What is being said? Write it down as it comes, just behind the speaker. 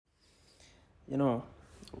You know,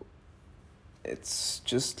 it's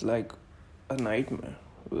just like a nightmare.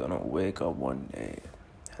 We're gonna wake up one day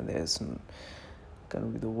and gonna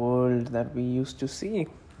be the world that we used to see.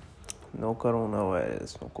 No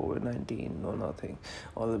coronavirus, no COVID 19, no nothing.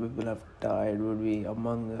 All the people have died would be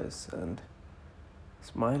among us and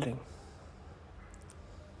smiling.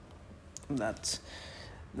 That's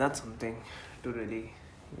that's something to really,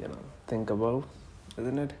 think about,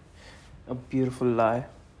 isn't it? A beautiful lie.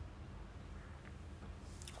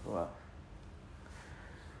 Wow.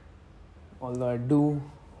 Although I do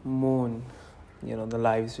mourn, the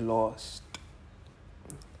lives lost.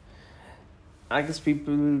 I guess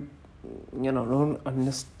people, don't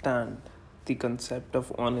understand the concept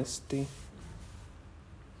of honesty.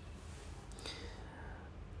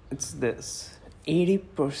 It's this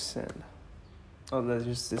 80%, or let's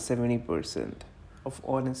just say 70% of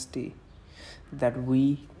honesty that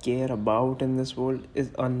we care about in this world is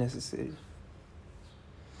unnecessary.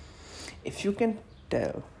 If you can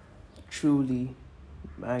tell truly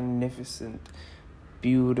magnificent,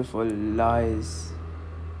 beautiful lies,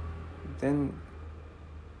 then,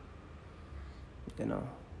 you know,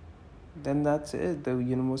 then that's it. The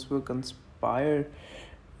universe will conspire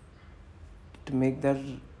to make that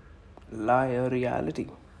lie a reality.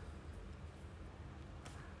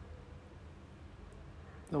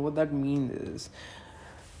 Now, what that means is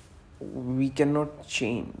we cannot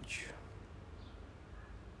change.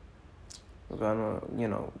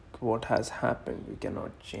 What has happened. We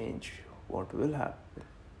cannot change what will happen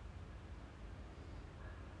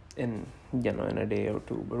in a day or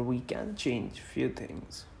two, but we can change few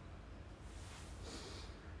things.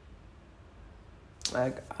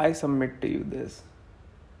 Like, I submit to you this.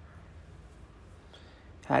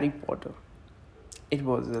 Harry Potter. It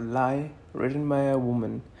was a lie written by a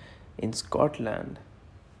woman in Scotland,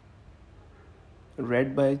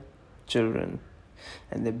 read by children,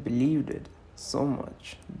 and they believed it so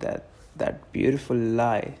much that that beautiful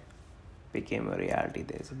lie became a reality.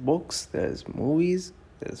 There's books, there's movies,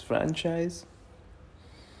 there's franchise.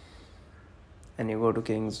 And you go to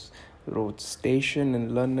King's Road Station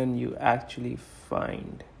in London, you actually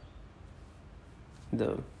find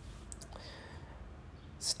the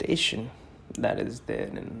station that is there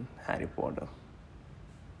in Harry Potter.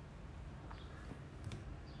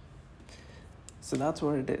 So that's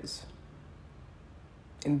what it is.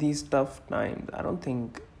 In these tough times, I don't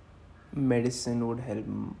think medicine would help,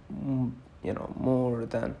 more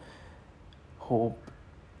than hope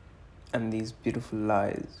and these beautiful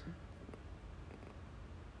lies.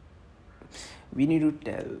 We need to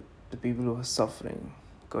tell the people who are suffering,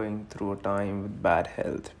 going through a time with bad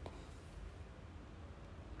health,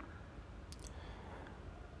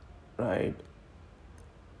 right?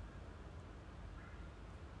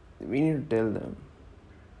 We need to tell them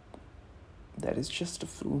that it's just a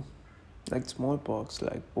flu, like smallpox,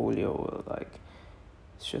 like polio, or like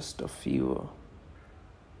it's just a fever.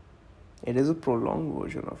 It is a prolonged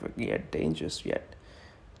version of it, yet dangerous, yet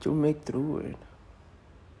you'll make through it.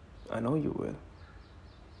 I know you will.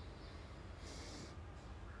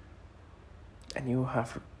 And you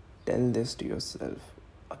have to tell this to yourself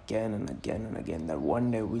again and again and again, that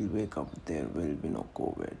one day we'll wake up, there will be no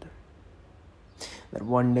COVID. That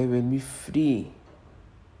one day we'll be free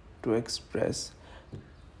to express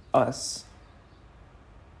us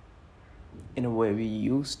in a way we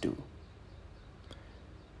used to.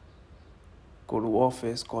 Go to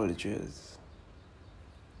office, colleges.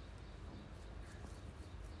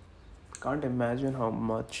 Can't imagine how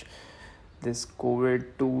much this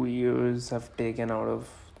COVID 2 years have taken out of,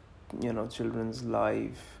 children's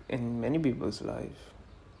life, in many people's life.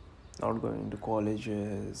 Not going to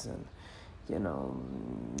colleges and,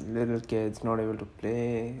 little kids not able to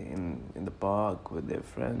play in the park with their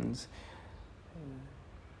friends.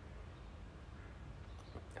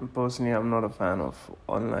 And personally, I'm not a fan of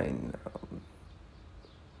online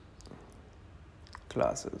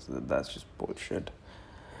classes. That's just bullshit.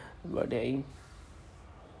 But hey,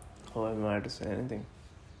 how am I to say anything?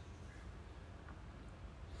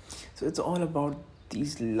 So it's all about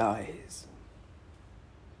these lies.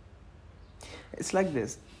 It's like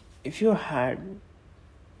this. If you had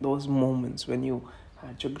those moments when you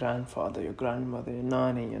had your grandfather, your grandmother, your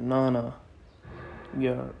nani, your nana,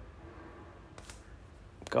 your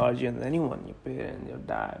guardians, anyone, your parents, your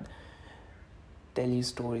dad, tell you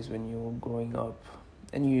stories when you were growing up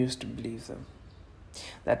and you used to believe them.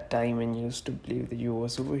 That time when you used to believe that you were a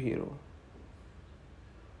superhero.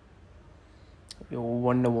 You were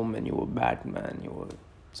Wonder Woman, you were Batman, you were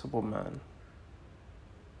Superman.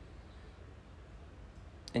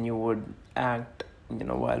 And you would act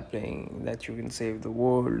while playing that you can save the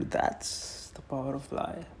world. That's the power of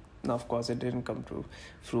lie. Now, of course, it didn't come to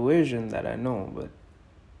fruition, that I know, but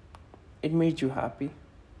it made you happy.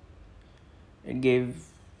 It gave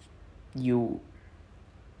you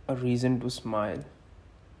a reason to smile.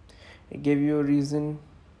 It gave you a reason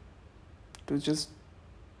to just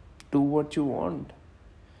do what you want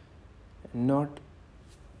and not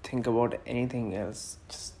think about anything else.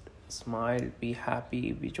 Just smile, be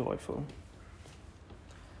happy, be joyful.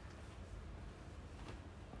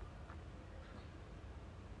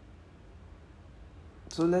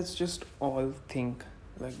 So let's just all think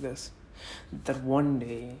like this, that one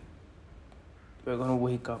day we're gonna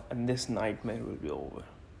wake up and this nightmare will be over.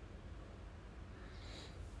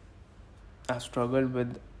 I struggled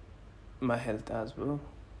with my health as well.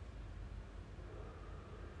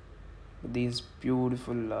 These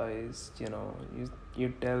beautiful lies,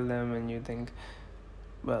 you tell them and you think,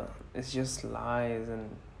 well, it's just lies,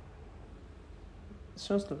 and it's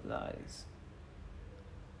just lies.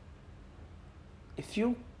 If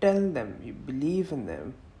you tell them, you believe in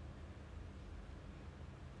them,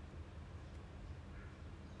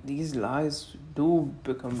 these lies do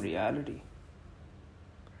become reality.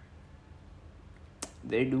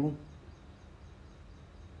 They do.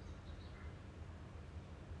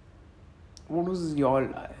 What was your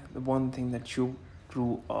lie? The one thing that you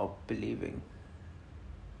grew up believing?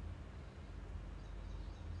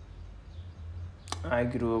 I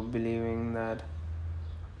grew up believing that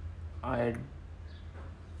I'd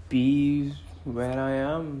be where I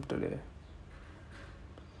am today.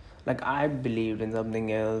 Like, I believed in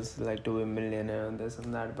something else, like to be a millionaire and this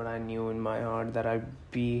and that, but I knew in my heart that I'd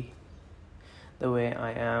be the way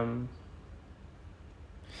I am.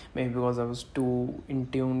 Maybe because I was too in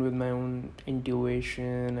tune with my own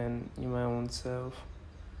intuition and my own self,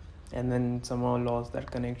 and then somehow lost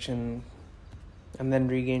that connection, and then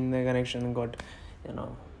regained the connection and got,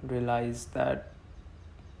 realized that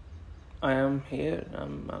I am here.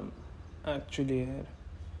 I'm actually here,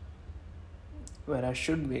 where I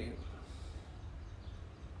should be.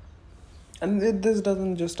 And this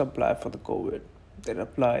doesn't just apply for the COVID. It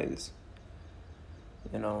applies,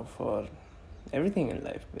 for everything in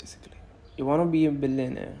life, basically. You want to be a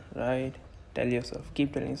billionaire, right?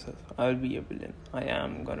 Keep telling yourself, I'll be a billionaire. I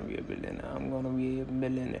am going to be a billionaire. I'm going to be a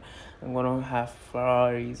billionaire. I'm going to have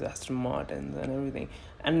Ferraris, Aston Martins and everything.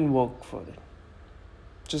 And work for it.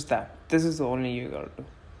 Just that. This is the only you got to do.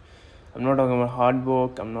 I'm not talking about hard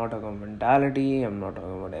work. I'm not talking about mentality. I'm not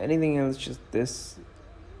talking about anything else. Just this.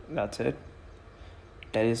 That's it.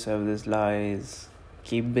 Tell yourself these lies.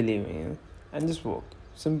 Keep believing it. And just work.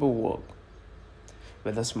 Simple work.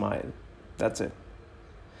 With a smile. That's it.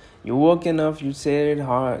 You work enough, you say it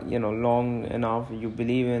hard, long enough, you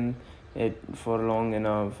believe in it for long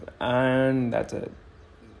enough, and that's it.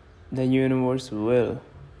 The universe will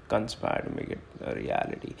conspire to make it a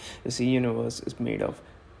reality. You see, universe is made of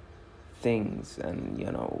things, and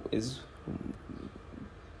is,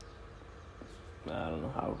 I don't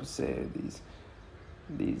know how to say,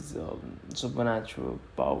 these supernatural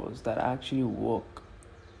powers that actually work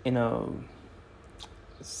in a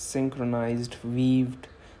synchronized, weaved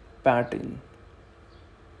pattern.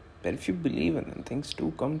 But if you believe in them, things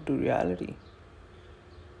do come to reality.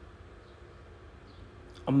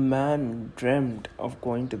 A man dreamt of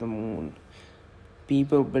going to the moon.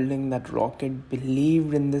 People building that rocket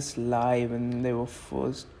believed in this lie when they were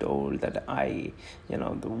first told that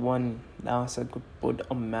the one NASA could put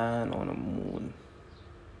a man on a moon.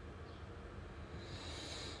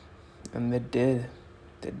 And they did.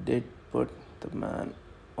 They did put the man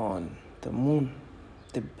on the moon.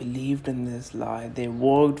 They believed in this lie. They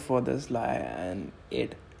worked for this lie, and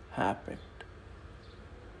it happened.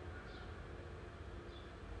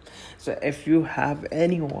 So if you have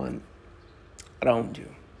anyone around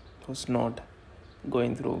you who's not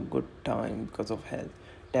going through a good time because of health,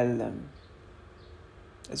 tell them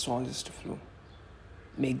it's all just a flu.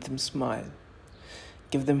 Make them smile.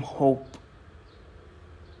 Give them hope.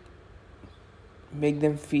 Make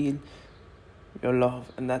them feel your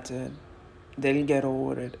love, and that's it. They'll get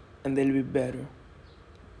over it, and they'll be better.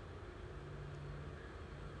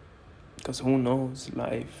 Because who knows,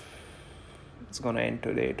 life, it's gonna end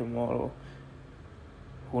today, tomorrow.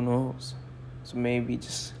 Who knows? So maybe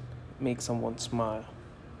just make someone smile.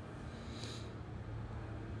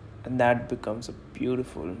 And that becomes a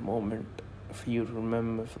beautiful moment for you to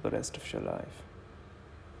remember for the rest of your life.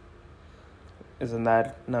 Isn't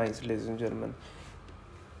that nice, ladies and gentlemen?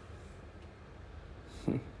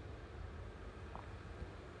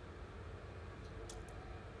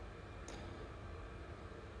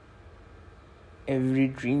 Every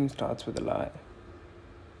dream starts with a lie.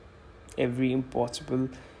 Every impossible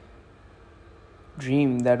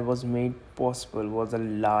dream that was made possible was a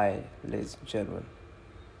lie, ladies and gentlemen.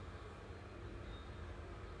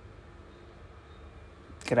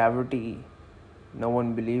 Gravity, no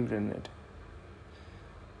one believed in it.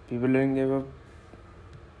 People didn't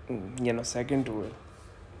give a second to it.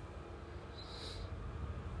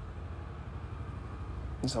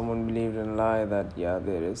 Someone believed in a lie that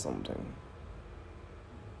there is something.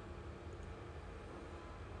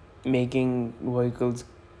 Making vehicles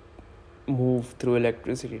move through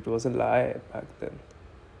electricity, it was a lie back then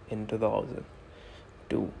in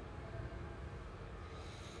 2002.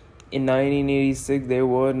 In 1986, there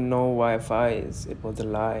were no Wi-Fi's. It was a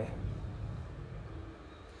lie.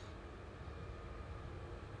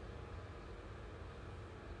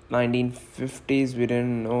 In 1950s, we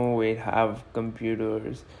didn't know we'd have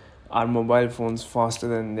computers, our mobile phones faster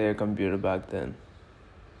than their computer back then.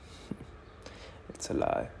 It's a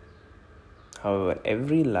lie. However,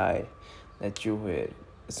 every lie that you hear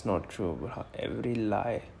is not true, but every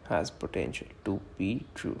lie has potential to be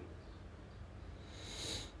true.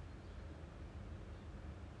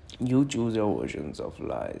 You choose your versions of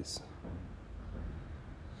lies.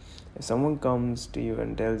 If someone comes to you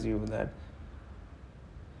and tells you that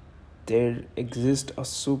there exists a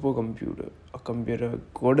supercomputer, a computer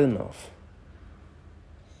good enough,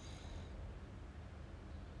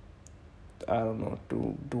 I don't know,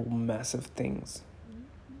 to do massive things,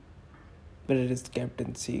 but it is kept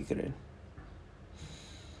in secret.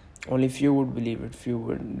 Only few would believe it, few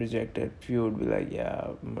would reject it, few would be like, yeah,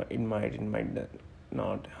 it might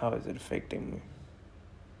not. How is it affecting me?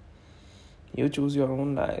 You choose your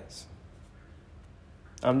own lies.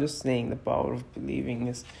 I'm just saying the power of believing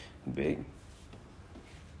is big.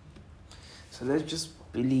 So let's just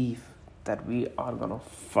believe that we are gonna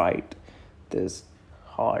fight this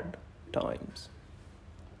hard times.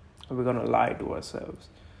 We're gonna lie to ourselves.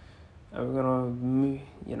 And we're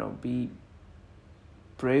gonna, be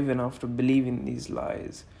brave enough to believe in these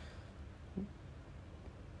lies.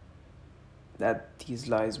 That these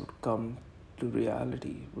lies would come to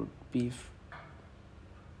reality, would be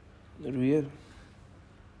real.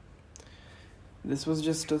 This was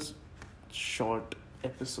just a short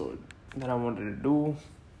episode that I wanted to do.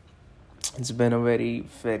 It's been a very,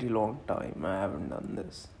 very long time I haven't done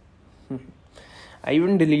this. I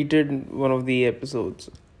even deleted one of the episodes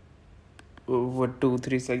with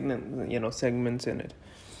 2-3 segments in it.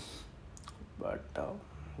 But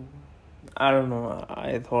I don't know.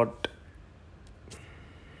 I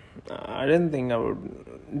didn't think I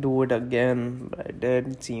would do it again, but I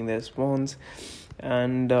did, seeing the response.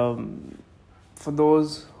 And for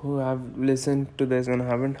those who have listened to this and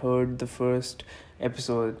haven't heard the first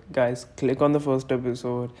episode, guys, click on the first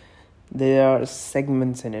episode. There are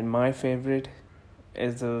segments in it. My favorite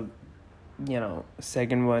is the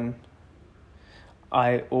second one.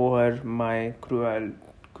 I owe her my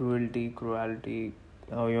cruelty,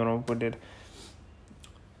 how you want to put it.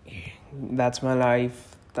 That's my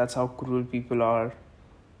life. That's how cruel people are.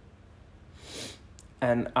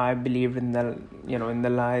 And I believed in the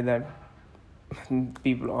lie that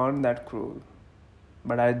people aren't that cruel.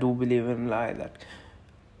 But I do believe in the lie that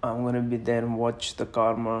I'm going to be there and watch the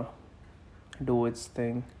karma do its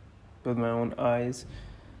thing with my own eyes.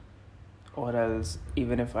 Or else,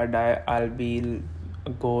 even if I die, I'll be a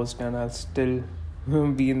ghost and I'll still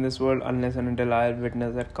be in this world unless and until I'll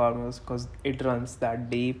witness that karma, because it runs that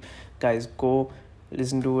deep. Guys, go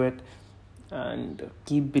listen to it and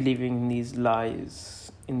keep believing in these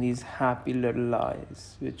lies, in these happy little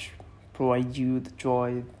lies which provide you the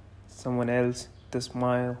joy, someone else the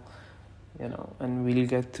smile, and we'll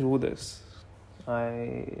get through this.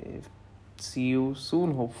 I see you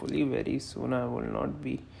soon, hopefully very soon. I will not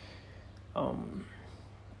be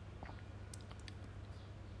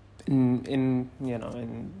in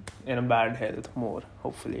a bad health more.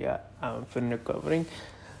 Hopefully I'm been recovering.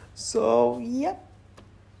 So yep,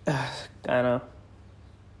 kind of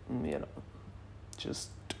just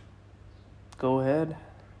go ahead,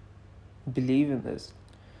 believe in this,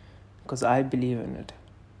 because I believe in it.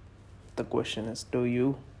 The question is, do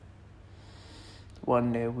you?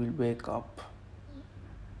 One day we'll wake up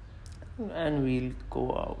and we'll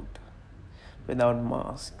go out without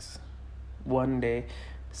masks. One day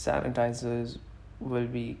sanitizers will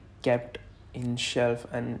be kept in shelf,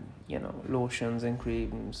 and lotions and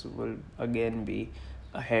creams will again be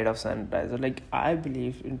ahead of sanitizer. Like, I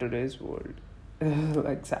believe in today's world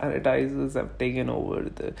like sanitizers have taken over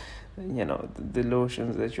the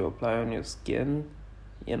lotions that you apply on your skin.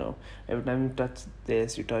 Every time you touch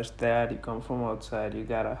this, you touch that, you come from outside, you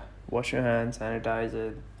gotta wash your hands, sanitize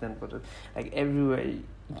it, then put it like everywhere.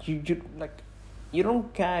 You like, you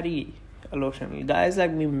don't carry a lotion. Guys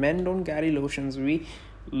like me, men don't carry lotions.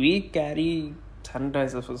 We carry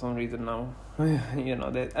sanitizers for some reason now.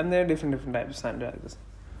 And there are different types of sanitizers.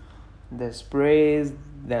 There's sprays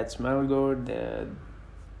that smell good.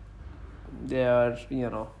 There are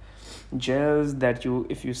gels that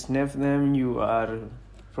if you sniff them, you are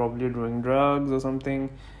probably doing drugs or something.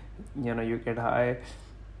 You get high.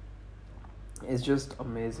 It's just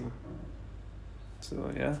amazing.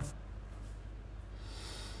 So yeah.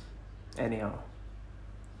 Anyhow,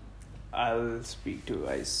 I'll speak to you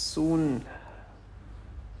guys soon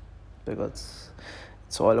because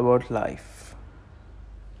it's all about life.